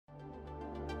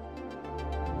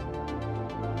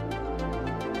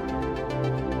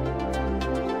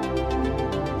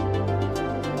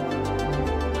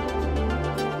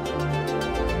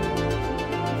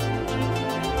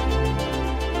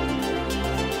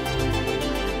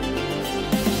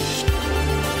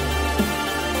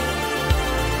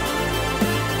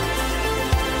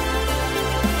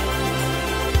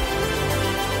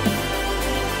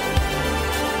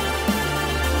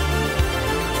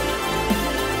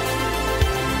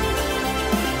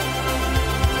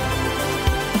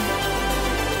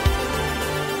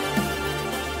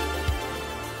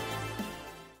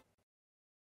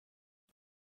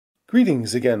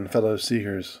Greetings again, fellow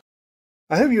Seekers.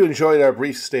 I hope you enjoyed our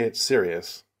brief stay at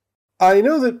Sirius. I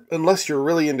know that unless you're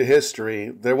really into history,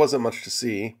 there wasn't much to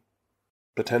see.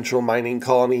 Potential mining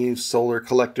colonies, solar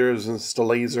collectors, and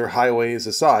stellazer highways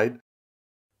aside.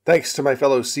 Thanks to my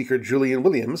fellow Seeker Julian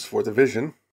Williams for the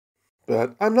vision.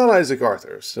 But I'm not Isaac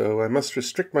Arthur, so I must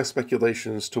restrict my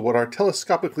speculations to what our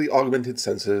telescopically augmented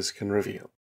senses can reveal.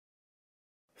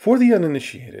 For the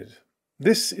uninitiated,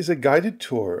 this is a guided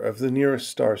tour of the nearest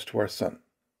stars to our Sun,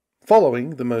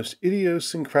 following the most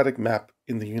idiosyncratic map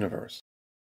in the universe.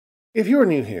 If you are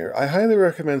new here, I highly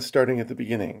recommend starting at the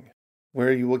beginning,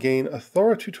 where you will gain a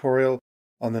thorough tutorial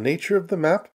on the nature of the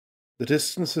map, the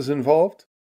distances involved,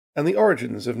 and the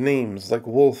origins of names like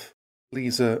Wolf,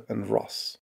 Gliese, and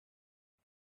Ross.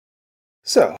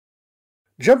 So,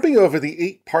 jumping over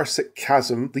the 8-parsec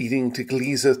chasm leading to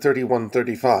Gliese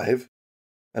 3135,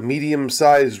 a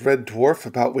medium-sized red dwarf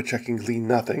about which I can glean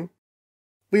nothing,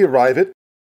 we arrive at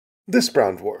this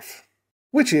brown dwarf,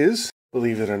 which is,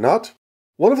 believe it or not,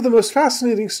 one of the most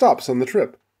fascinating stops on the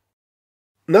trip.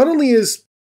 Not only is,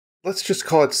 let's just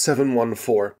call it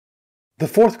 714, the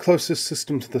fourth closest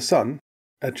system to the Sun,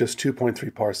 at just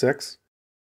 2.3 parsecs,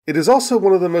 it is also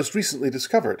one of the most recently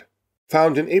discovered,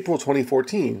 found in April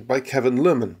 2014 by Kevin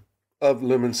Luhman, of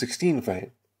Lumen 16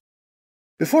 fame.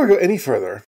 Before I go any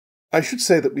further, I should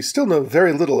say that we still know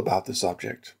very little about this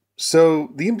object, so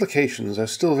the implications are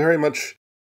still very much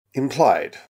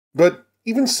implied. But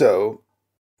even so,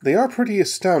 they are pretty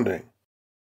astounding.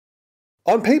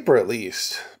 On paper, at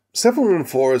least,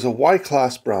 714 is a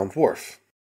Y-class brown dwarf.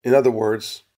 In other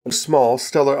words, a small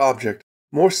stellar object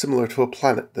more similar to a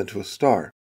planet than to a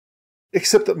star.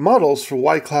 Except that models for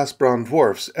Y-class brown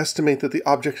dwarfs estimate that the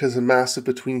object has a mass of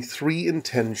between 3 and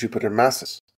 10 Jupiter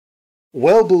masses,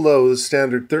 well below the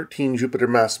standard 13 Jupiter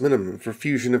mass minimum for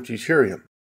fusion of deuterium,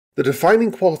 the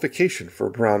defining qualification for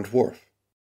a brown dwarf.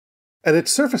 And its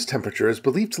surface temperature is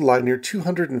believed to lie near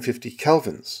 250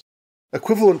 kelvins,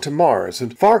 equivalent to Mars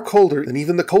and far colder than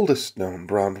even the coldest known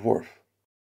brown dwarf.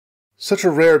 Such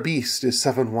a rare beast is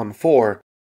 714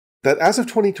 that as of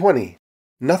 2020,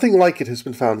 nothing like it has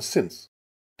been found since,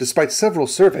 despite several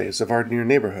surveys of our near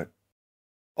neighborhood.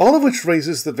 All of which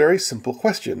raises the very simple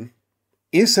question,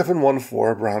 is 714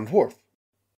 a brown dwarf?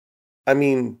 I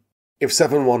mean, if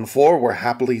 714 were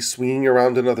happily swinging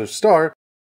around another star,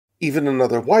 even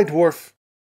another white dwarf,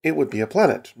 it would be a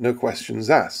planet, no questions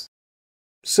asked.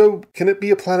 So, can it be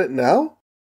a planet now?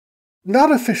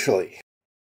 Not officially.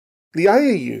 The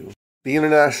IAU, the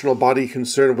international body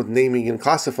concerned with naming and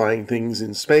classifying things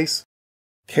in space,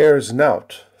 cares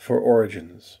naught for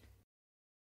origins.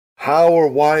 How or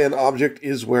why an object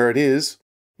is where it is,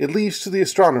 it leaves to the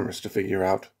astronomers to figure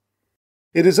out.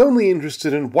 It is only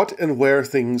interested in what and where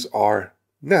things are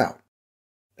now.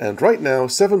 And right now,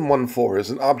 714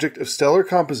 is an object of stellar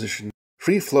composition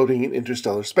free-floating in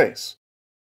interstellar space,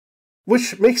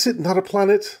 which makes it not a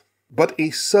planet, but a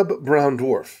sub-brown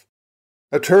dwarf,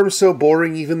 a term so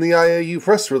boring even the IAU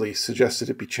press release suggested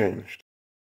it be changed.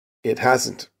 It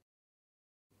hasn't.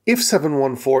 If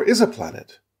 714 is a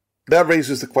planet, that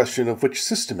raises the question of which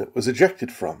system it was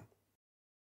ejected from.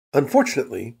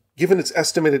 Unfortunately, given its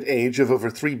estimated age of over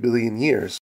 3 billion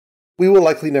years, we will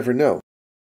likely never know.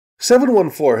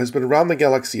 714 has been around the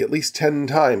galaxy at least 10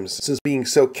 times since being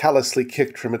so callously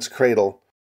kicked from its cradle,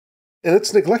 and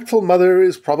its neglectful mother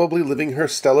is probably living her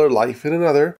stellar life in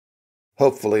another,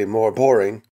 hopefully more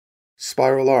boring,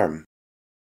 spiral arm.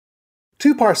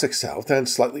 2 parsecs south and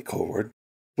slightly colward,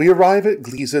 we arrive at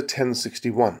Gliese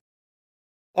 1061.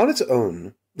 On its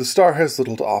own, the star has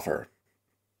little to offer.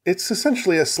 It's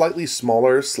essentially a slightly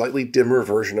smaller, slightly dimmer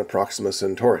version of Proxima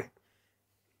Centauri.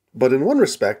 But in one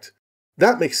respect,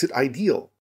 that makes it ideal.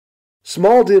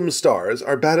 Small dim stars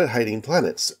are bad at hiding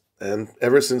planets, and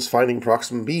ever since finding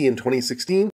Proxima b in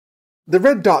 2016, the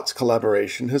Red Dots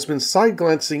collaboration has been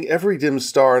side-glancing every dim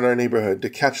star in our neighborhood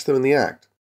to catch them in the act.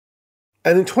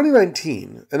 And in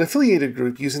 2019, an affiliated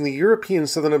group using the European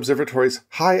Southern Observatory's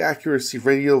High-Accuracy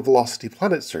Radial Velocity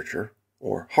Planet Searcher,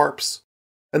 or HARPS,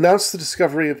 announced the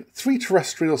discovery of 3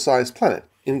 terrestrial-sized planets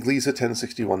in Gliese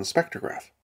 1061 spectrograph.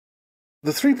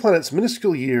 The 3 planets'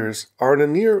 minuscule years are in a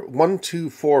near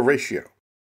 1:4 ratio,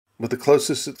 with the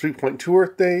closest at 3.2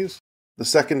 Earth days, the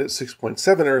second at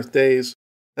 6.7 Earth days,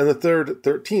 and the third at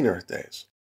 13 Earth days.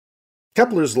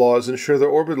 Kepler's laws ensure their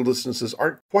orbital distances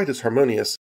aren't quite as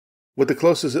harmonious, with the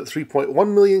closest at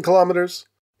 3.1 million kilometers,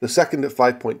 the second at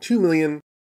 5.2 million,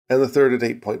 and the third at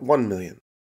 8.1 million.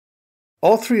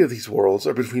 All 3 of these worlds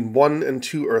are between 1 and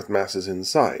 2 Earth masses in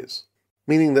size,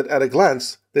 meaning that at a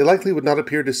glance they likely would not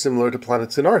appear dissimilar to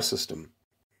planets in our system.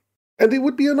 And it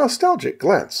would be a nostalgic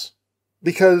glance,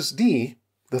 because D,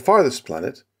 the farthest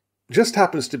planet, just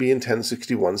happens to be in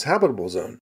 1061's habitable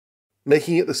zone,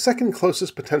 making it the second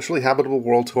closest potentially habitable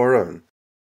world to our own,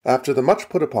 after the much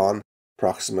put upon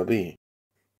Proxima b.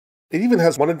 It even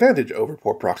has one advantage over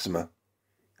poor Proxima.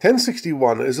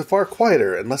 1061 is a far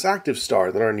quieter and less active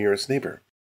star than our nearest neighbor,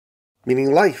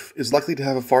 meaning life is likely to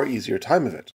have a far easier time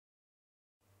of it.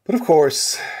 But of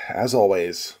course, as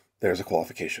always, there's a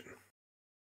qualification.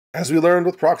 As we learned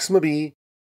with Proxima b,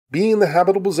 being in the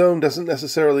habitable zone doesn't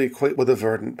necessarily equate with a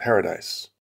verdant paradise.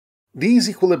 D's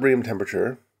equilibrium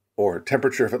temperature, or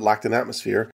temperature if it lacked an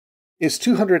atmosphere, is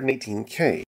 218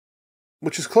 K,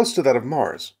 which is close to that of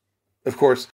Mars. Of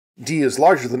course, D is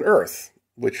larger than Earth,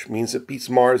 which means it beats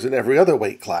Mars in every other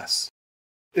weight class.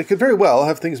 It could very well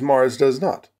have things Mars does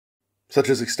not, such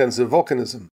as extensive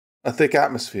volcanism, a thick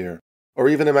atmosphere, or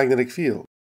even a magnetic field.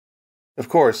 Of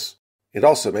course, it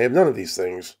also may have none of these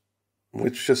things,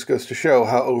 which just goes to show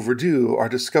how overdue our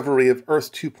discovery of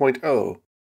Earth 2.0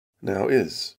 now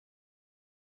is.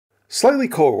 Slightly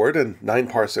forward and 9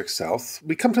 parsecs south,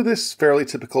 we come to this fairly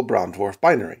typical brown dwarf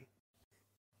binary.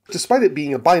 Despite it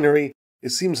being a binary,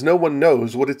 it seems no one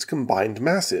knows what its combined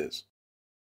mass is.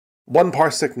 1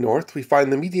 parsec north, we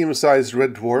find the medium-sized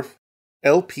red dwarf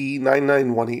LP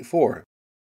 99184,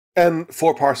 and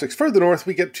 4 parsecs further north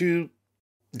we get to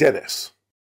DENIS.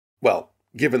 Well,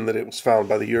 given that it was found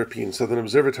by the European Southern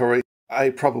Observatory, I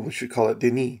probably should call it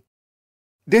DENIS.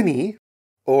 DENIS,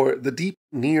 or the Deep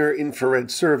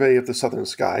Near-Infrared Survey of the Southern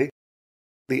Sky,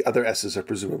 the other S's are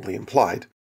presumably implied,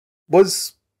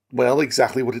 was, well,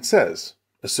 exactly what it says.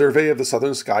 A survey of the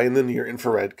southern sky in the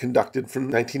near-infrared conducted from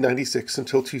 1996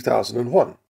 until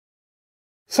 2001.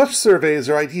 Such surveys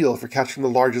are ideal for catching the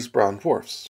largest brown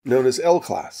dwarfs, known as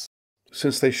L-class,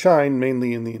 since they shine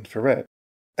mainly in the infrared,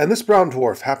 and this brown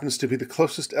dwarf happens to be the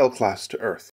closest L-class to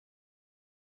Earth.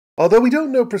 Although we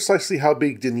don't know precisely how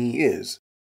big Denis is,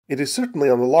 it is certainly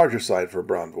on the larger side for a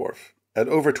brown dwarf, at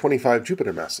over 25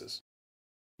 Jupiter masses.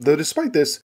 Though despite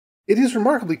this, it is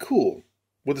remarkably cool,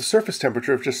 with a surface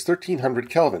temperature of just 1300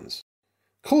 kelvins,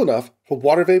 cool enough for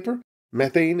water vapor,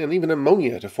 methane, and even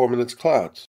ammonia to form in its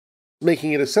clouds,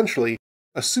 making it essentially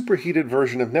a superheated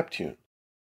version of Neptune.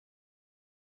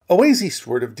 A ways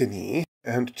eastward of Denis,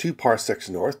 and 2 parsecs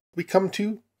north, we come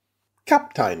to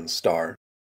Kapteyn's star.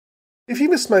 If you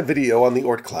missed my video on the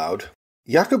Oort cloud,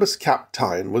 Jacobus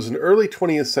Kapteyn was an early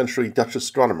 20th century Dutch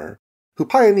astronomer who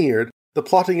pioneered the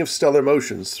plotting of stellar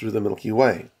motions through the Milky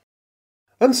Way.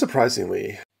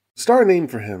 Unsurprisingly, the star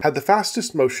named for him had the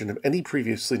fastest motion of any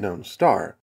previously known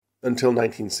star, until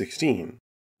 1916,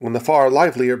 when the far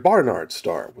livelier Barnard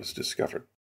star was discovered.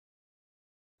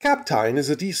 Kapteyn is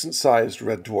a decent-sized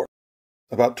red dwarf,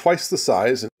 about twice the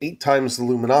size and 8 times the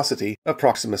luminosity of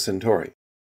Proxima Centauri.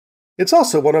 It's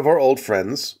also one of our old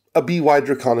friends, a BY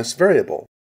Draconis variable,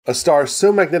 a star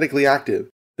so magnetically active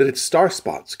that its star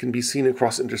spots can be seen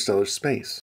across interstellar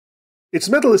space. Its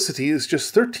metallicity is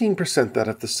just 13% that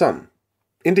of the Sun,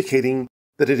 indicating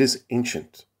that it is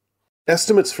ancient.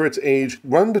 Estimates for its age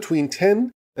run between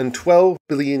 10 and 12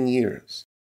 billion years,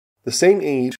 the same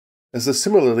age as the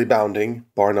similarly bounding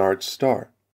Barnard star.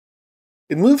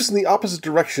 It moves in the opposite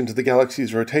direction to the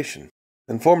galaxy's rotation,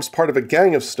 and forms part of a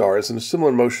gang of stars in a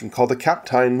similar motion called the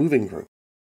Kapteyn Moving Group.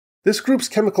 This group's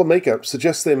chemical makeup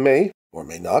suggests they may, or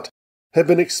may not, have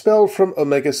been expelled from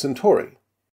Omega Centauri,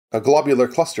 a globular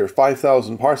cluster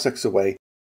 5,000 parsecs away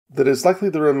that is likely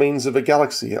the remains of a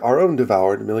galaxy our own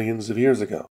devoured millions of years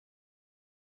ago.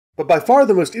 But by far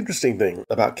the most interesting thing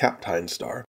about Kapteyn's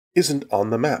star isn't on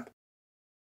the map.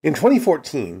 In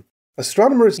 2014,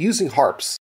 astronomers using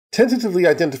HARPS tentatively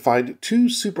identified 2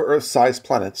 super-Earth-sized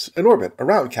planets in orbit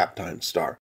around Kapteyn's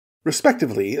star,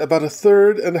 respectively about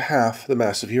 1/3 and 1/2 the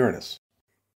mass of Uranus.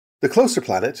 The closer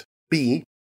planet, B,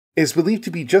 is believed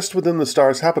to be just within the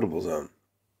star's habitable zone,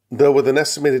 though with an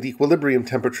estimated equilibrium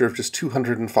temperature of just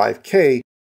 205 K,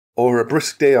 or a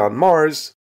brisk day on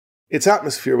Mars, its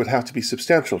atmosphere would have to be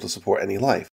substantial to support any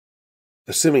life,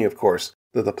 assuming, of course,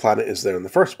 that the planet is there in the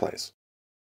first place.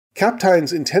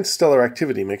 Kapteyn's intense stellar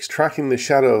activity makes tracking the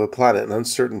shadow of a planet an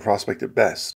uncertain prospect at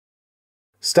best.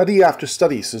 Study after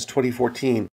study since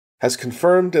 2014 has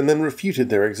confirmed and then refuted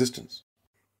their existence.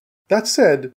 That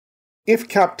said, if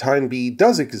Kapteyn b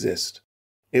does exist,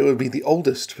 it would be the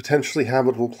oldest potentially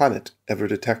habitable planet ever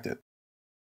detected.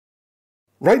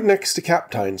 Right next to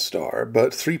Kapteyn's star,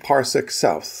 but 3 parsecs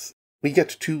south, we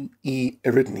get to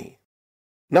Eridani.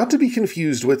 Not to be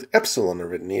confused with Epsilon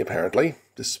Indi, apparently,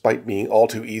 despite being all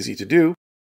too easy to do.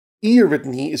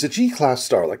 Eridani is a G-class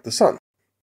star like the Sun.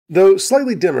 Though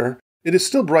slightly dimmer, it is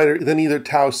still brighter than either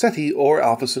Tau Ceti or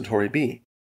Alpha Centauri b.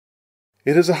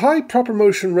 It has a high proper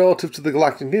motion relative to the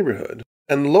galactic neighborhood,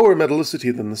 and lower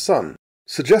metallicity than the Sun,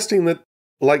 suggesting that,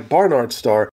 like Barnard's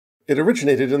star, it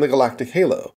originated in the galactic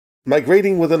halo,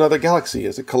 migrating with another galaxy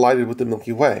as it collided with the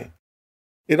Milky Way.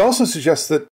 It also suggests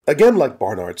that, again like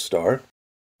Barnard's star,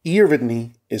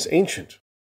 Eridani is ancient,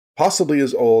 possibly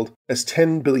as old as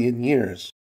 10 billion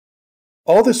years.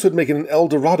 All this would make it an El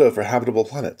Dorado for habitable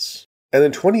planets, and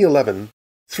in 2011,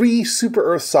 3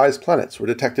 super-Earth-sized planets were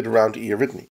detected around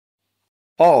Eridani.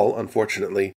 All,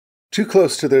 unfortunately, too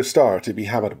close to their star to be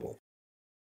habitable.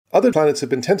 Other planets have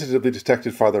been tentatively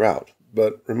detected farther out,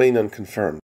 but remain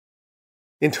unconfirmed.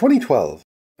 In 2012,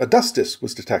 a dust disk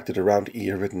was detected around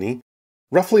Eridani,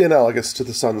 roughly analogous to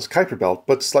the Sun's Kuiper belt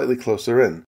but slightly closer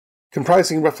in,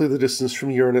 comprising roughly the distance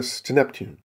from Uranus to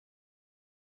Neptune.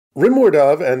 Rimward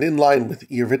of and in line with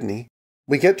Eridani,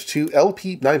 we get to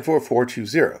LP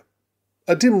 94420,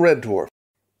 a dim red dwarf,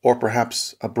 or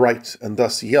perhaps a bright and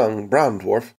thus young brown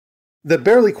dwarf, that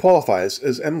barely qualifies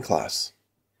as M-class.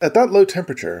 At that low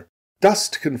temperature,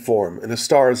 dust can form in a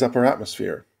star's upper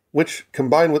atmosphere, which,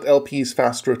 combined with LP's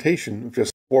fast rotation of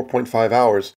just 4.5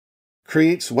 hours,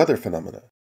 creates weather phenomena.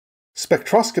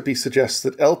 Spectroscopy suggests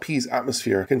that LP's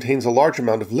atmosphere contains a large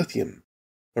amount of lithium,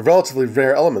 a relatively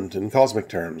rare element in cosmic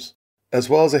terms, as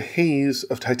well as a haze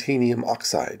of titanium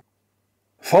oxide.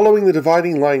 Following the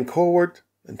dividing line coreward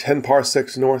and 10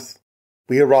 parsecs north,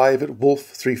 we arrive at Wolf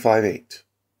 358.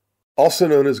 Also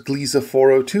known as Gliese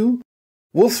 402,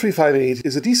 Wolf 358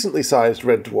 is a decently sized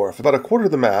red dwarf, about a quarter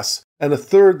the mass and a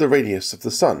third the radius of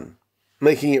the Sun,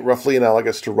 making it roughly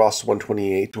analogous to Ross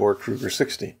 128 or Kruger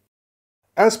 60.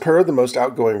 As per the most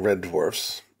outgoing red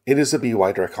dwarfs, it is a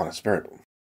B-wide Draconis variable.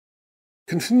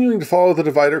 Continuing to follow the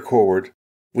divider coreward,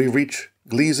 we reach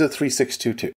Gliese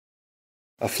 3622,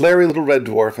 a flary little red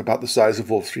dwarf about the size of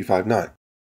Wolf 359.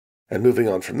 And moving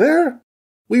on from there,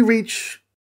 we reach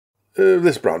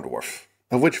this brown dwarf,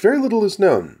 of which very little is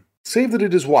known, save that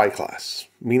it is Y-class,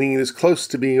 meaning it is close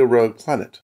to being a rogue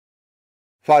planet.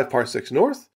 5 parsecs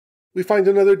north, we find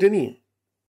another DENIS.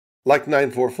 Like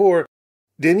 944,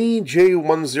 DENIS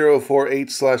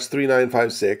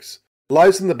J1048/3956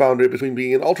 lies in the boundary between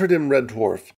being an ultra-dim red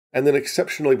dwarf and an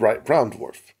exceptionally bright brown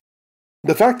dwarf.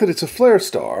 The fact that it's a flare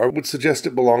star would suggest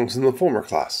it belongs in the former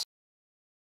class.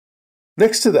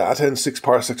 Next to that, and 6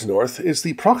 parsecs north, is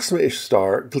the Proxima-ish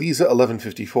star Gliese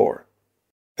 1154.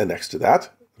 And next to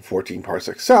that, 14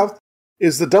 parsecs south,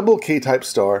 is the double K-type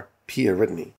star P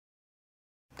Eridani.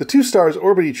 The two stars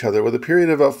orbit each other with a period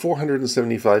of about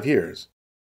 475 years.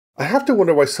 I have to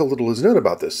wonder why so little is known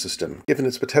about this system, given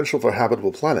its potential for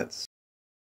habitable planets.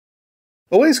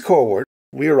 A ways coreward,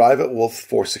 we arrive at Wolf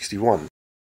 461,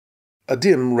 a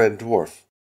dim red dwarf,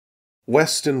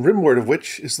 west and rimward of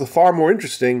which is the far more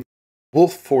interesting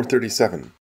Wolf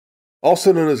 437.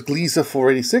 Also known as Gliese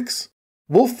 486,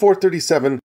 Wolf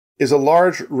 437 is a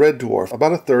large red dwarf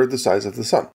about a third the size of the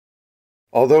Sun.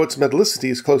 Although its metallicity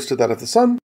is close to that of the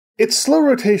Sun, its slow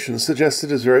rotation suggests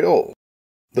it is very old,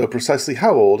 though precisely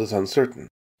how old is uncertain.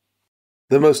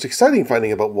 The most exciting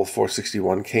finding about Wolf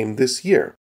 461 came this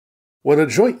year, when a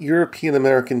joint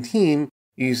European-American team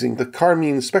using the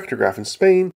Carmine spectrograph in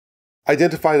Spain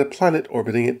identified a planet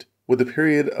orbiting it with a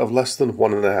period of less than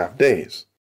 1.5 days.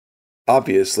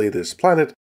 Obviously, this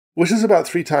planet, which is about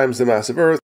 3 times the mass of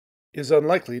Earth, is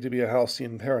unlikely to be a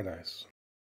halcyon paradise.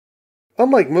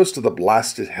 Unlike most of the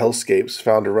blasted hellscapes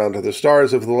found around other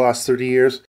stars over the last 30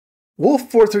 years,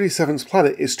 Wolf 437's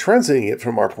planet is transiting it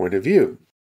from our point of view,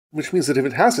 which means that if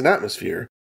it has an atmosphere,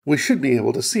 we should be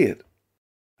able to see it.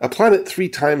 A planet 3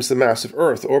 times the mass of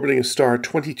Earth orbiting a star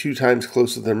 22 times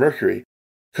closer than Mercury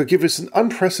could give us an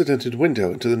unprecedented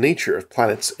window into the nature of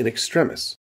planets in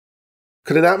extremis.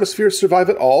 Could an atmosphere survive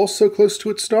at all so close to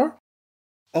its star?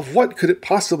 Of what could it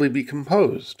possibly be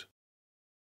composed?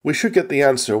 We should get the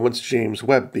answer once James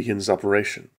Webb begins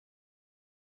operation.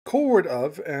 Coreward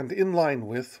of and in line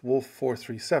with Wolf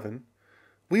 437,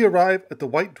 we arrive at the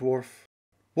white dwarf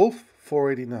Wolf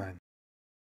 489.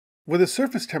 With a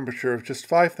surface temperature of just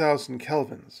 5,000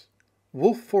 kelvins,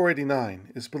 Wolf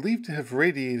 489 is believed to have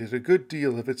radiated a good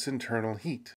deal of its internal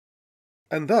heat,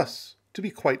 and thus to be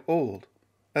quite old,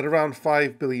 at around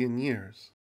 5 billion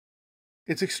years.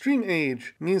 Its extreme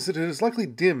age means that it is likely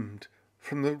dimmed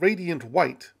from the radiant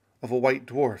white of a white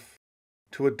dwarf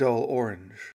to a dull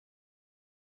orange.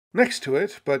 Next to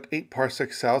it, but 8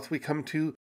 parsecs south, we come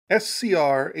to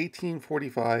SCR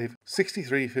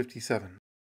J1845-6357.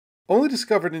 Only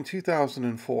discovered in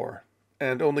 2004,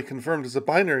 and only confirmed as a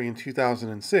binary in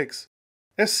 2006,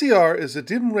 SCR is a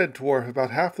dim red dwarf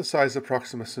about half the size of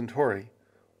Proxima Centauri,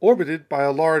 orbited by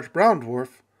a large brown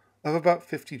dwarf of about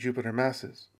 50 Jupiter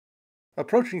masses,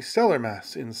 approaching stellar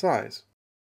mass in size.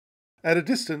 at a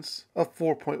distance of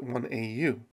 4.1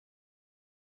 AU.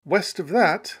 West of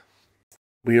that,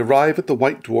 we arrive at the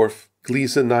white dwarf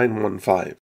Gliese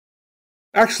 915.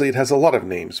 Actually, it has a lot of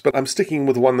names, but I'm sticking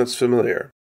with one that's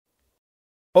familiar.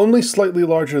 Only slightly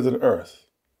larger than Earth.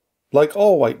 Like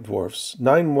all white dwarfs,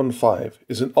 915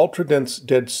 is an ultra-dense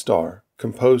dead star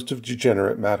composed of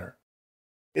degenerate matter.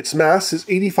 Its mass is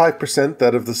 85%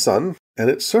 that of the Sun, and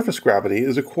its surface gravity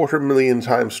is 250,000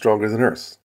 times stronger than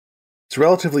Earth's. Its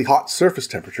relatively hot surface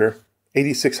temperature,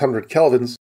 8600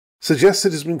 kelvins, suggests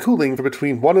it has been cooling for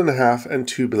between 1.5 and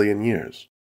 2 billion years.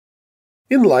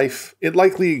 In life, it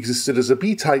likely existed as a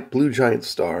B-type blue giant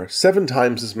star 7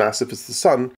 times as massive as the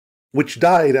Sun, which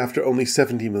died after only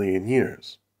 70 million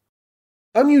years.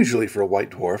 Unusually for a white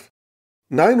dwarf,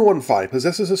 915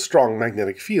 possesses a strong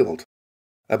magnetic field,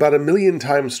 about 1,000,000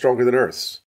 times stronger than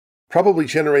Earth's, probably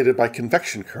generated by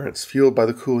convection currents fueled by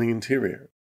the cooling interior.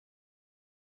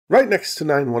 Right next to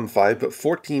 915, but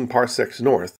 14 parsecs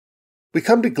north, we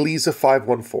come to Gliese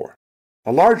 514,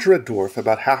 a large red dwarf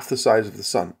about half the size of the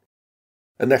Sun.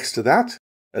 And next to that,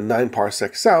 and 9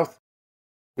 parsecs south,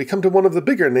 we come to one of the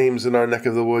bigger names in our neck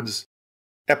of the woods,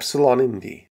 Epsilon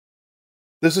Indi.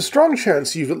 There's a strong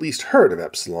chance you've at least heard of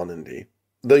Epsilon Indi,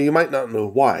 though you might not know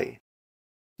why.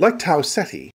 Like Tau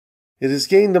Ceti, it has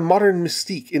gained a modern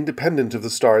mystique independent of the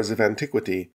stars of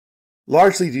antiquity,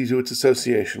 largely due to its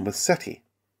association with Ceti,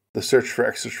 the search for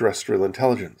extraterrestrial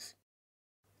intelligence.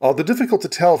 Although difficult to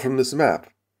tell from this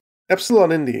map,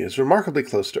 Epsilon Indi is remarkably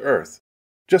close to Earth,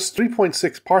 just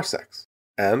 3.6 parsecs,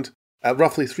 and, at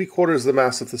roughly 3/4 the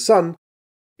mass of the Sun,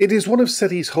 it is one of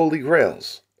Ceti's holy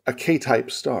grails, a K-type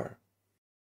star.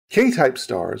 K-type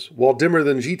stars, while dimmer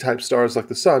than G-type stars like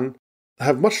the Sun,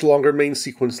 have much longer main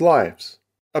sequence lives,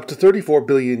 up to 34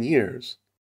 billion years,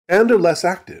 and are less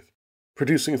active,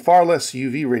 producing far less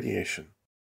UV radiation.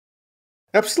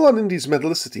 Epsilon Indi's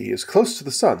metallicity is close to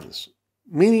the Sun's,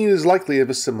 meaning it is likely of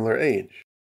a similar age.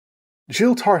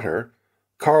 Jill Tarter,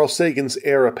 Carl Sagan's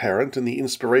heir apparent and the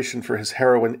inspiration for his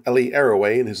heroine Ellie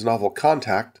Arroway in his novel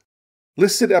Contact,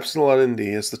 listed Epsilon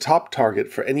Indi as the top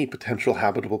target for any potential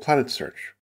habitable planet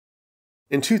search.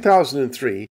 In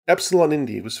 2003, Epsilon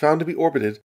Indi was found to be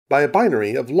orbited by a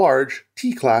binary of large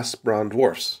T-class brown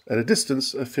dwarfs at a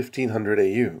distance of 1500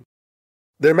 AU.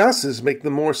 Their masses make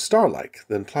them more star-like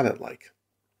than planet-like.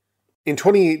 In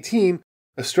 2018,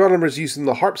 astronomers using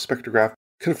the HARP spectrograph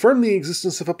confirmed the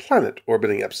existence of a planet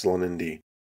orbiting Epsilon Indi,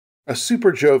 a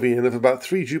super Jovian of about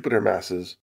 3 Jupiter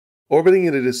masses, orbiting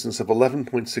at a distance of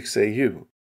 11.6 AU,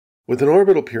 with an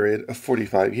orbital period of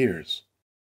 45 years.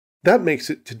 That makes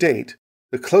it, to date,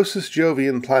 the closest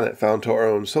Jovian planet found to our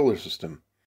own solar system,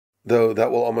 though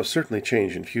that will almost certainly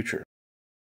change in future.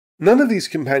 None of these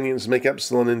companions make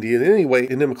Epsilon Indi in any way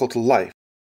inimical to life,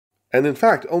 and in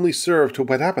fact only serve to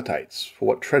whet appetites for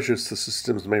what treasures the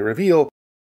systems may reveal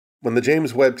when the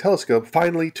James Webb Telescope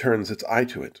finally turns its eye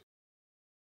to it.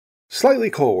 Slightly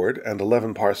colward, and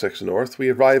 11 parsecs north, we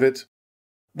arrive at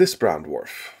this brown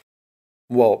dwarf.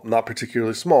 Well, not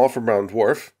particularly small for brown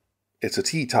dwarf. It's a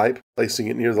T-type, placing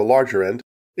it near the larger end.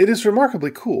 It is remarkably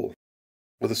cool,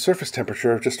 with a surface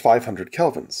temperature of just 500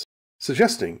 kelvins,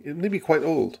 suggesting it may be quite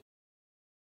old.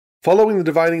 Following the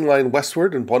dividing line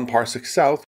westward and 1 parsec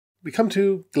south, we come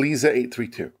to Gliese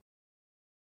 832.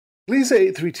 Gliese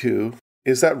 832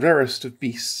 is that rarest of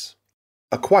beasts,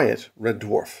 a quiet red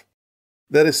dwarf.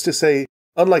 That is to say,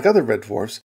 unlike other red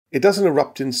dwarfs, it doesn't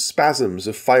erupt in spasms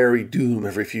of fiery doom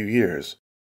every few years.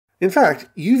 In fact,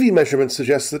 UV measurements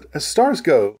suggest that, as stars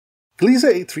go, Gliese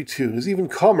 832 is even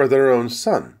calmer than our own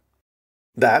Sun.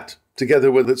 That,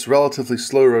 together with its relatively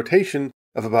slow rotation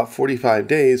of about 45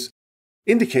 days,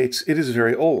 indicates it is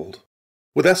very old,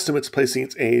 with estimates placing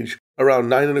its age around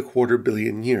 9.25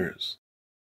 billion years.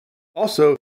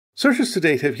 Also, searches to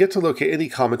date have yet to locate any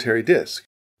cometary disk,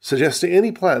 suggesting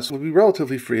any planets would be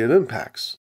relatively free of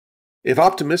impacts. If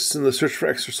optimists in the search for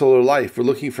extrasolar life were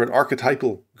looking for an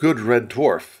archetypal, good red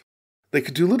dwarf, they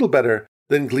could do little better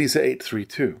than Gliese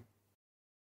 832.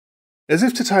 As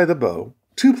if to tie the bow,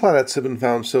 2 planets have been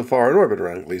found so far in orbit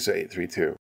around Gliese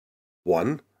 832.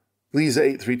 One, Gliese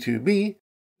 832b,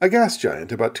 a gas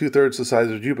giant about 2/3 the size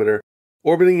of Jupiter,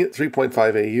 orbiting at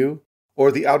 3.5 AU,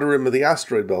 or the outer rim of the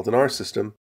asteroid belt in our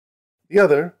system. The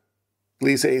other,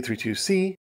 Gliese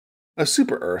 832c, a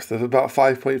super-Earth of about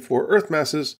 5.4 Earth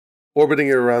masses, orbiting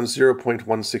at around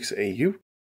 0.16 AU,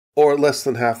 or less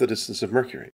than half the distance of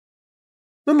Mercury.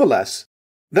 Nonetheless,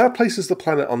 that places the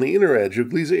planet on the inner edge of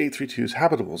Gliese 832's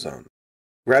habitable zone,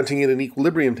 granting it an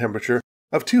equilibrium temperature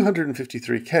of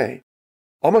 253 K,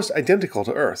 almost identical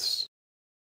to Earth's.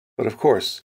 But of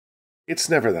course, it's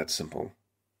never that simple.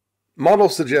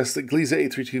 Models suggest that Gliese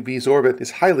 832b's orbit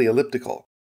is highly elliptical,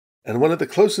 and when at the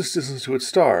closest distance to its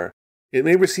star, it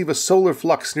may receive a solar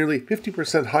flux nearly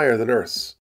 50% higher than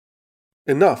Earth's,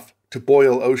 enough to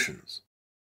boil oceans.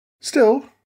 Still,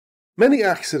 many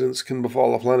accidents can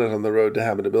befall a planet on the road to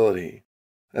habitability,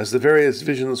 as the various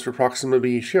visions for Proxima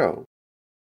b show.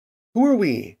 Who are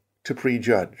we to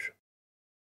prejudge?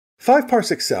 5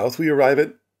 parsecs south, we arrive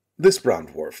at this brown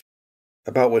dwarf,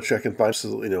 about which I can find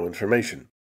absolutely no information.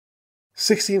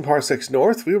 16 parsecs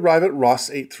north, we arrive at Ross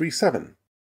 837,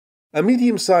 a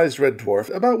medium-sized red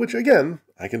dwarf about which, again,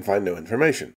 I can find no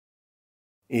information.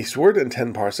 Eastward and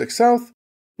 10 parsecs south,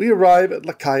 we arrive at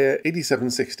Lacaille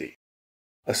 8760,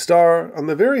 a star on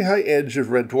the very high edge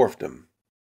of red dwarfdom.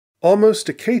 Almost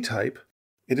a K-type,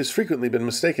 it has frequently been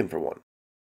mistaken for one.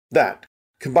 That,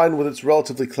 combined with its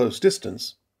relatively close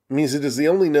distance, means it is the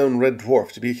only known red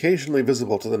dwarf to be occasionally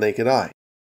visible to the naked eye.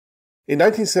 In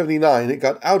 1979, it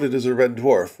got outed as a red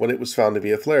dwarf when it was found to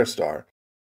be a flare star.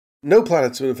 No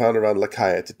planets have been found around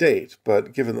Lacaille to date,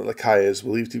 but given that Lacaille is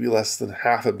believed to be less than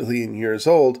 500 million years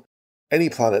old, any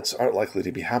planets aren't likely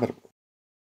to be habitable.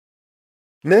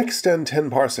 Next, and 10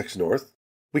 parsecs north,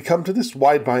 we come to this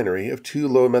wide binary of 2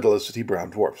 low metallicity brown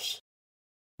dwarfs.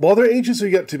 While their ages are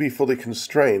yet to be fully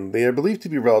constrained, they are believed to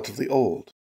be relatively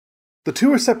old. The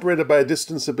two are separated by a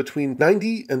distance of between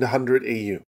 90 and 100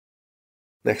 AU.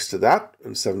 Next to that,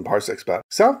 and 7 parsecs back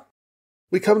south,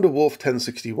 we come to Wolf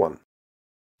 1061.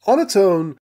 On its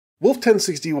own, Wolf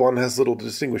 1061 has little to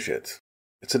distinguish it.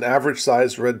 It's an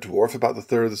average-sized red dwarf about the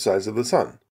third of the size of the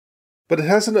Sun. But it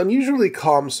has an unusually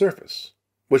calm surface,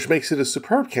 which makes it a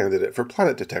superb candidate for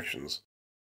planet detections.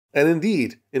 And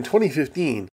indeed, in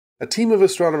 2015, a team of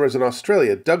astronomers in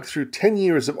Australia dug through 10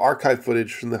 years of archive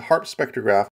footage from the HARP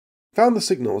spectrograph, found the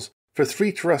signals for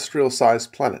 3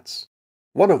 terrestrial-sized planets,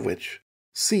 one of which,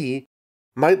 C,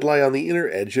 might lie on the inner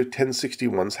edge of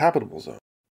 1061's habitable zone.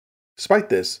 Despite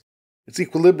this, its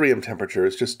equilibrium temperature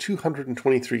is just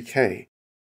 223 K,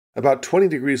 about 20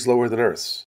 degrees lower than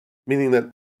Earth's, meaning that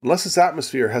unless its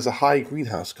atmosphere has a high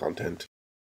greenhouse content,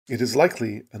 it is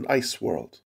likely an ice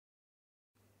world.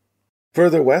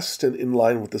 Further west and in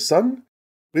line with the Sun,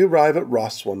 we arrive at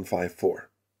Ross 154,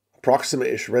 a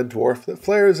Proxima-ish red dwarf that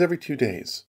flares every 2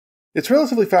 days. Its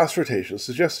relatively fast rotation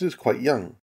suggests it is quite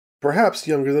young, perhaps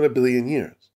younger than 1 billion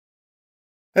years.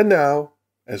 And now,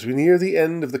 as we near the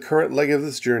end of the current leg of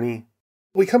this journey,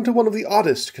 we come to one of the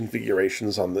oddest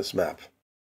configurations on this map.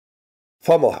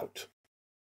 Fomalhaut,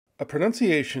 a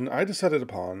pronunciation I decided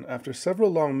upon after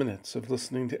several long minutes of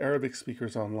listening to Arabic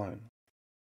speakers online.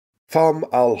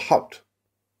 Fomalhaut,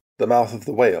 the mouth of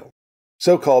the whale,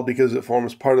 so called because it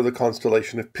forms part of the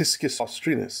constellation of Piscis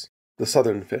austrinus, the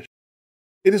southern fish.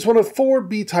 It is one of 4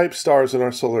 B-type stars in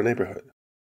our solar neighborhood,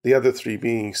 the other 3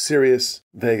 being Sirius,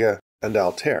 Vega, and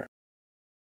Altair.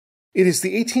 It is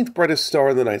the 18th brightest star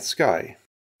in the night sky,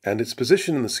 and its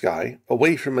position in the sky,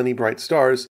 away from many bright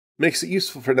stars, makes it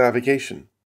useful for navigation.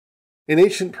 In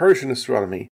ancient Persian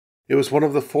astronomy, it was one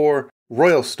of the 4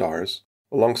 royal stars,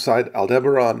 alongside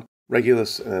Aldebaran,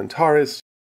 Regulus, and Antares,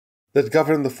 that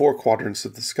govern the 4 quadrants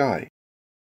of the sky.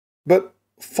 But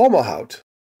Fomalhaut,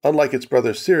 unlike its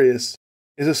brother Sirius,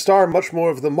 is a star much more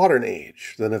of the modern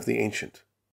age than of the ancient.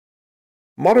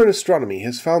 Modern astronomy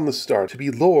has found the star to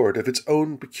be lord of its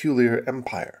own peculiar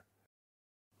empire.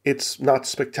 Its not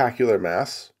spectacular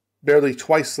mass, barely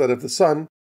twice that of the Sun,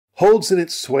 holds in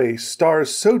its sway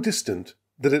stars so distant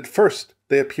that at first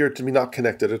they appear to be not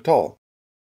connected at all.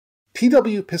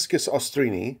 TW Piscis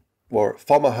Austrini, or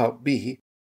Fomalhaut b,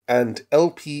 and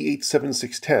LP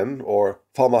 87610, or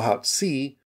Fomalhaut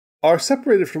c, are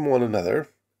separated from one another,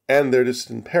 and their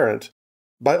distant parent,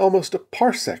 by almost a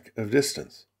parsec of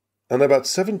distance, and about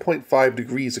 7.5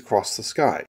 degrees across the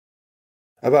sky,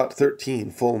 about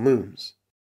 13 full moons.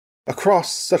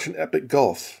 Across such an epic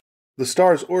gulf, the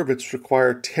star's orbits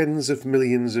require tens of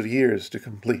millions of years to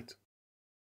complete.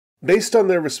 Based on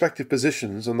their respective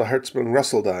positions on the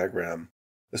Hertzsprung-Russell diagram,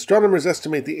 astronomers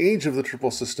estimate the age of the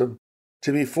triple system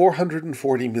to be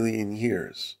 440 million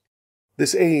years.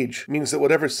 This age means that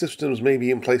whatever systems may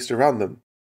be placed around them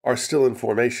are still in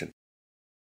formation.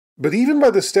 But even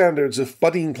by the standards of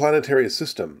budding planetary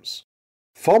systems,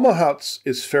 Fomalhaut's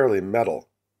is fairly metal.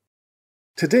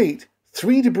 To date,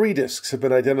 3 debris disks have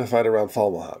been identified around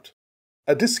Fomalhaut.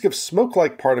 A disk of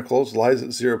smoke-like particles lies at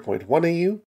 0.1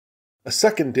 AU, a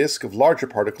second disk of larger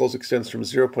particles extends from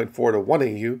 0.4 to 1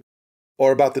 AU,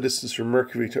 or about the distance from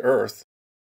Mercury to Earth.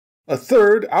 A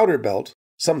third, outer belt,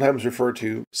 sometimes referred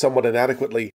to, somewhat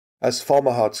inadequately, as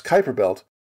Fomalhaut's Kuiper belt,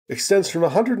 extends from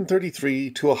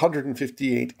 133 to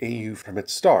 158 AU from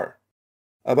its star,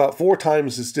 about 4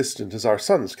 times as distant as our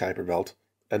Sun's Kuiper belt,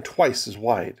 and twice as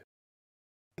wide.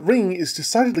 The ring is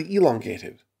decidedly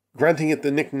elongated, granting it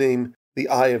the nickname the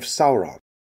Eye of Sauron.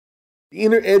 The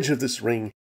inner edge of this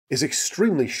ring is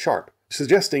extremely sharp,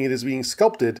 suggesting it is being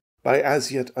sculpted by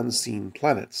as yet unseen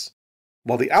planets,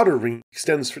 while the outer ring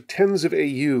extends for tens of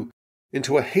AU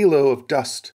into a halo of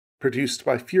dust produced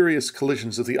by furious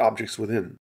collisions of the objects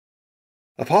within.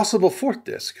 A possible fourth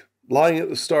disk, lying at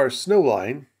the star's snow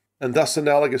line, and thus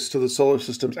analogous to the solar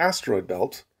system's asteroid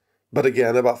belt, but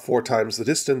again about 4 times the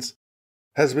distance,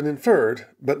 has been inferred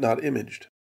but not imaged.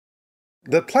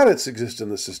 That planets exist in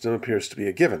the system appears to be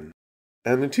a given,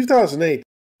 and in 2008,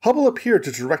 Hubble appeared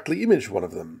to directly image one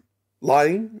of them,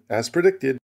 lying, as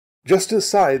predicted, just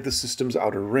inside the system's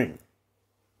outer ring.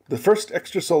 The first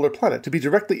extrasolar planet to be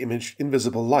directly imaged in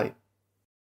visible light.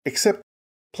 Except,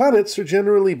 planets are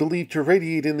generally believed to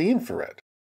radiate in the infrared.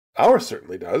 Ours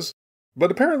certainly does,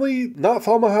 but apparently not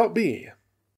Fomalhaut b.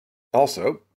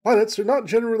 Also, planets are not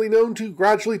generally known to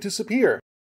gradually disappear,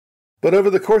 but over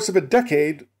the course of a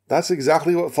decade, that's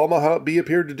exactly what Fomalhaut b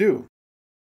appeared to do.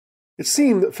 It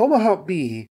seemed that Fomalhaut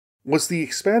b was the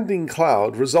expanding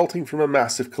cloud resulting from a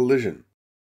massive collision.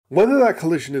 Whether that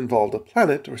collision involved a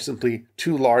planet or simply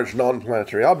 2 large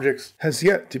non-planetary objects has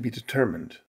yet to be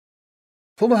determined.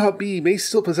 Fomalhaut b may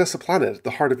still possess a planet at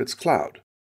the heart of its cloud,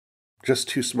 just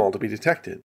too small to be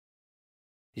detected.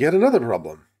 Yet another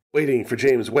problem, waiting for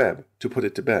James Webb to put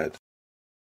it to bed.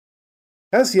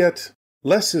 As yet,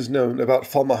 less is known about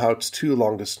Fomalhaut's 2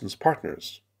 long-distance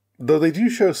partners, though they do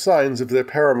show signs of their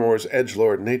paramour's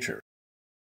edgelord nature.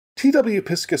 TW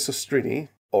Piscis Austrini,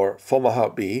 or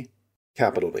Fomalhaut b,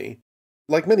 capital B,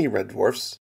 like many red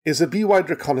dwarfs, is a BY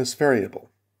Draconis variable,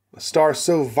 a star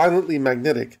so violently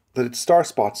magnetic that its star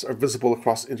spots are visible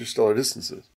across interstellar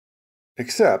distances.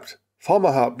 Except,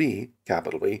 Fomalhaut b,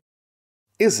 capital B,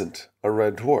 isn't a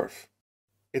red dwarf.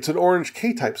 It's an orange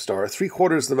K-type star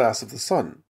 3/4 the mass of the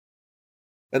Sun.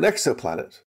 An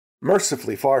exoplanet,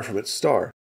 mercifully far from its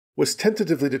star, was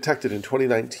tentatively detected in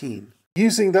 2019,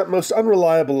 using that most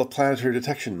unreliable of planetary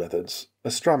detection methods,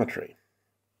 astrometry.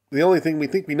 The only thing we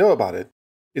think we know about it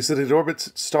is that it orbits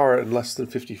its star in less than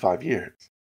 55 years.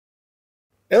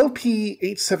 LP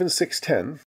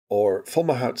 87610, or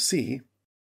Fomalhaut c,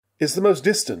 is the most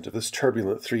distant of this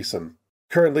turbulent threesome,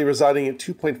 currently residing at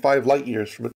 2.5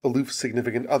 light-years from its aloof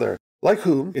significant other, like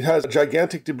whom it has a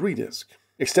gigantic debris disk,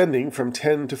 extending from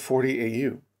 10 to 40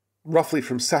 AU, roughly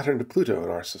from Saturn to Pluto in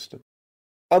our system.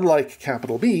 Unlike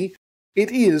capital B,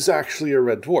 it is actually a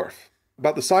red dwarf,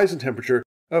 about the size and temperature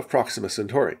of Proxima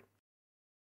Centauri.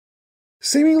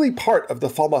 Seemingly part of the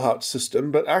Fomalhaut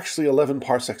system, but actually 11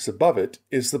 parsecs above it,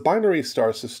 is the binary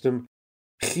star system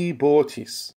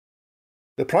Bootis.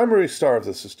 The primary star of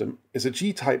the system is a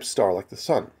G-type star like the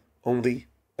Sun, only,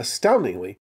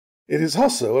 astoundingly, it is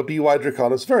also a BY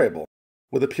Draconis variable,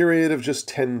 with a period of just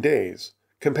 10 days,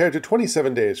 compared to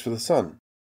 27 days for the Sun.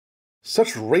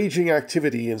 Such raging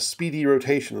activity and speedy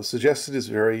rotation suggests it is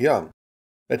very young,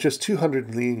 at just 200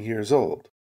 million years old.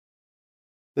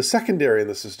 The secondary in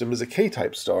the system is a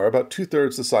K-type star about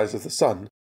 2/3 the size of the Sun,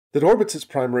 that orbits its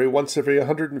primary once every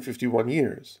 151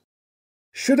 years.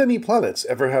 Should any planets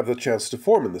ever have the chance to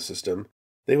form in the system,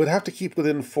 they would have to keep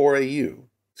within 4 AU,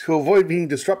 to avoid being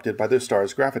disrupted by their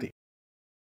star's gravity.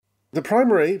 The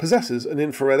primary possesses an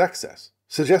infrared excess,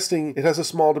 suggesting it has a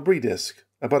small debris disk,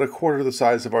 about 1/4 the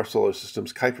size of our solar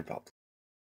system's Kuiper belt.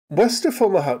 West of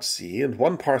Fomalhaut c and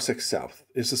 1 parsec south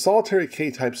is the solitary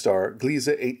K-type star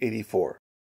Gliese 884,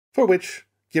 for which,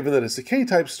 given that it's a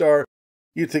K-type star,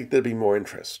 you'd think there'd be more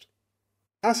interest.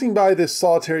 Passing by this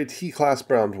solitary T-class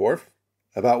brown dwarf,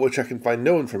 about which I can find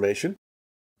no information,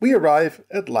 we arrive,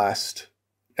 at last,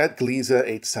 at Gliese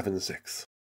 876.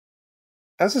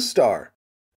 As a star,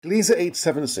 Gliese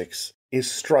 876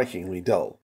 is strikingly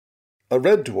dull. A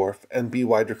red dwarf and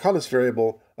BY Draconis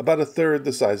variable about 1/3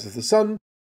 the size of the Sun,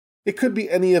 it could be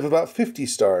any of about 50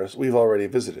 stars we've already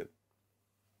visited.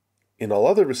 In all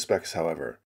other respects,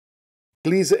 however,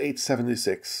 Gliese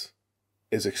 876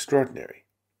 is extraordinary.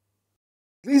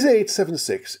 Gliese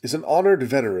 876 is an honored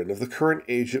veteran of the current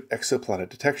age of exoplanet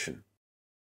detection.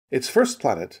 Its first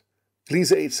planet,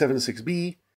 Gliese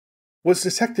 876b, was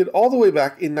detected all the way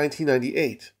back in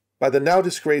 1998 by the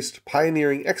now-disgraced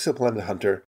pioneering exoplanet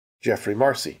hunter Geoffrey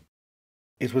Marcy.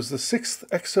 It was the 6th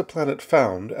exoplanet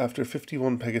found after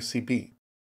 51 Pegasi b,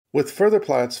 with further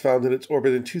planets found in its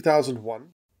orbit in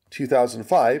 2001,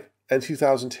 2005, and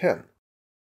 2010.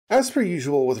 As per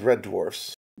usual with red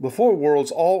dwarfs, the 4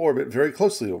 worlds all orbit very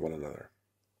closely to one another,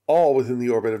 all within the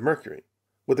orbit of Mercury,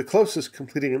 with the closest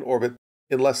completing an orbit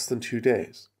in less than 2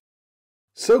 days.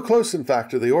 So close, in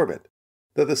fact, to the orbit,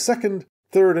 that the 2nd,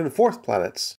 3rd, and 4th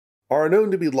planets are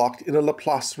known to be locked in a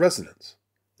Laplace resonance,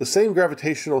 the same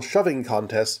gravitational shoving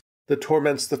contest that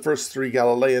torments the first 3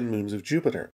 Galilean moons of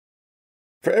Jupiter.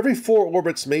 For every 4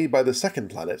 orbits made by the second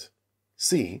planet,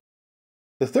 C,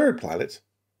 the third planet,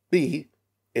 B,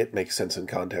 it makes sense in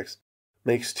context,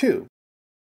 makes 2.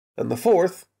 And the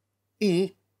fourth,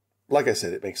 E, like I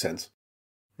said, it makes sense,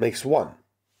 makes 1.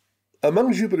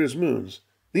 Among Jupiter's moons,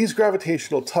 these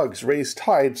gravitational tugs raise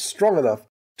tides strong enough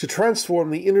to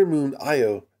transform the inner moon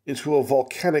Io into a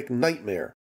volcanic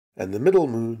nightmare, and the middle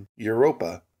moon,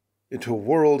 Europa, into a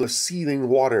world of seething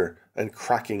water and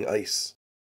cracking ice.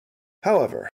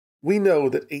 However, we know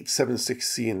that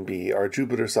 876c and b are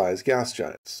Jupiter-sized gas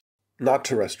giants, not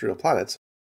terrestrial planets,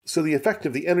 so the effect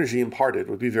of the energy imparted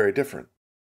would be very different.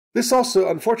 This also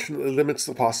unfortunately limits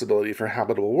the possibility for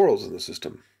habitable worlds in the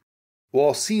system.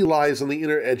 While C lies on the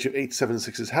inner edge of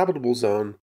 876's habitable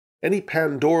zone, any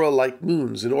Pandora-like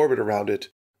moons in orbit around it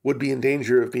would be in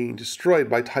danger of being destroyed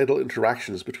by tidal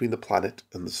interactions between the planet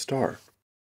and the star.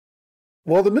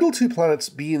 While the middle 2 planets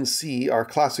B and C are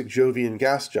classic Jovian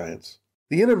gas giants,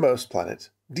 the innermost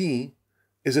planet, D,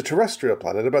 is a terrestrial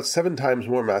planet about 7 times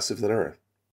more massive than Earth.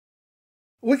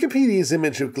 Wikipedia's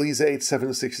image of Gliese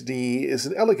 876d is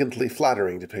an elegantly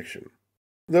flattering depiction,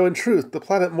 though in truth the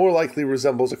planet more likely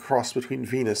resembles a cross between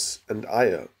Venus and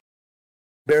Io.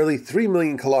 Barely 3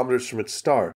 million kilometers from its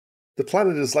star, the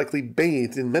planet is likely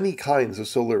bathed in many kinds of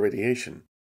solar radiation,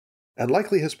 and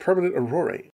likely has permanent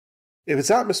aurorae. If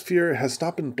its atmosphere has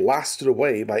not been blasted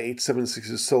away by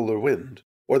 876's solar wind,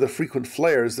 or the frequent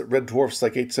flares that red dwarfs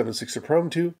like 876 are prone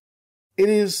to, it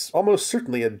is almost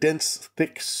certainly a dense,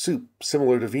 thick soup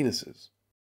similar to Venus's.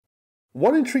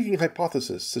 One intriguing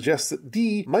hypothesis suggests that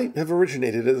D might have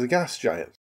originated as a gas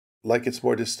giant, like its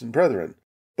more distant brethren,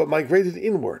 but migrated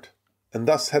inward, and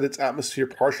thus had its atmosphere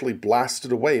partially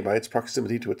blasted away by its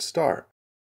proximity to its star.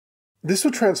 This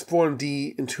would transform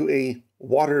D into a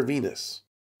water Venus,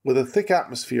 with a thick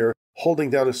atmosphere holding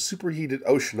down a superheated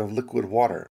ocean of liquid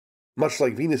water, much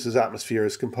like Venus's atmosphere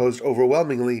is composed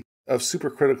overwhelmingly of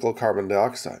supercritical carbon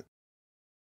dioxide.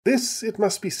 This, it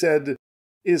must be said,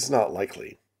 is not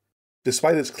likely.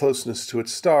 Despite its closeness to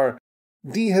its star,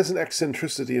 D has an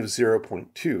eccentricity of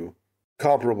 0.2,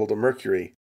 comparable to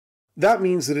Mercury. That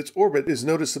means that its orbit is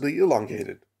noticeably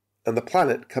elongated, and the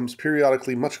planet comes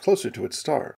periodically much closer to its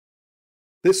star.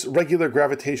 This regular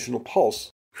gravitational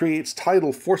pulse creates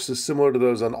tidal forces similar to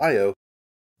those on Io,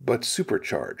 but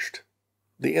supercharged.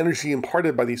 The energy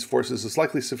imparted by these forces is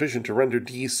likely sufficient to render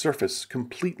D's surface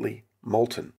completely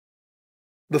molten.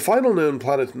 The final known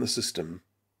planet in the system,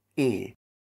 E,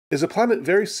 is a planet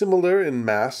very similar in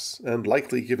mass, and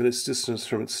likely given its distance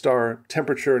from its star,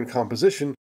 temperature, and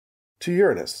composition, to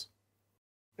Uranus.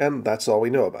 And that's all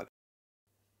we know about it.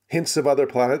 Hints of other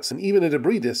planets and even a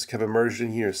debris disk have emerged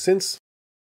in years since,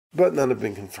 but none have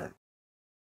been confirmed.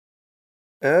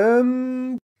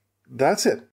 And that's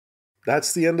it.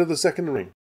 That's the end of the second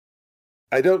ring.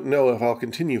 I don't know if I'll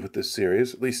continue with this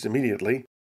series, at least immediately.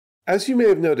 As you may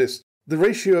have noticed, the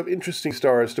ratio of interesting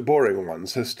stars to boring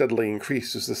ones has steadily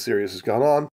increased as the series has gone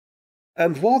on,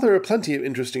 and while there are plenty of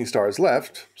interesting stars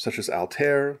left, such as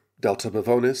Altair, Delta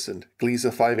Pavonis, and Gliese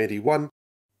 581,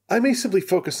 I may simply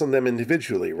focus on them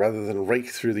individually rather than rake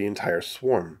through the entire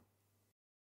swarm.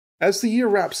 As the year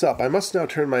wraps up, I must now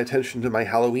turn my attention to my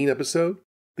Halloween episode,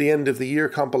 the end of the year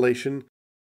compilation,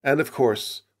 and, of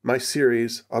course, my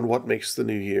series on what makes the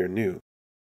new year new.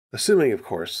 Assuming, of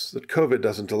course, that COVID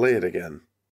doesn't delay it again.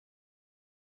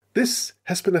 This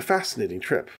has been a fascinating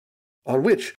trip, on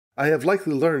which I have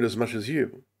likely learned as much as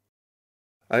you.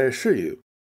 I assure you,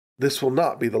 this will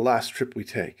not be the last trip we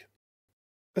take.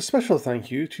 A special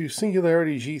thank you to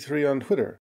Singularity G3 on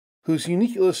Twitter, whose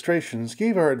unique illustrations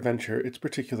gave our adventure its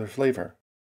particular flavor.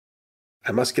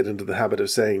 I must get into the habit of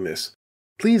saying this.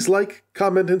 Please like,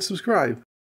 comment, and subscribe.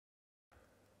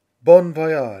 Bon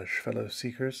voyage, fellow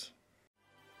seekers.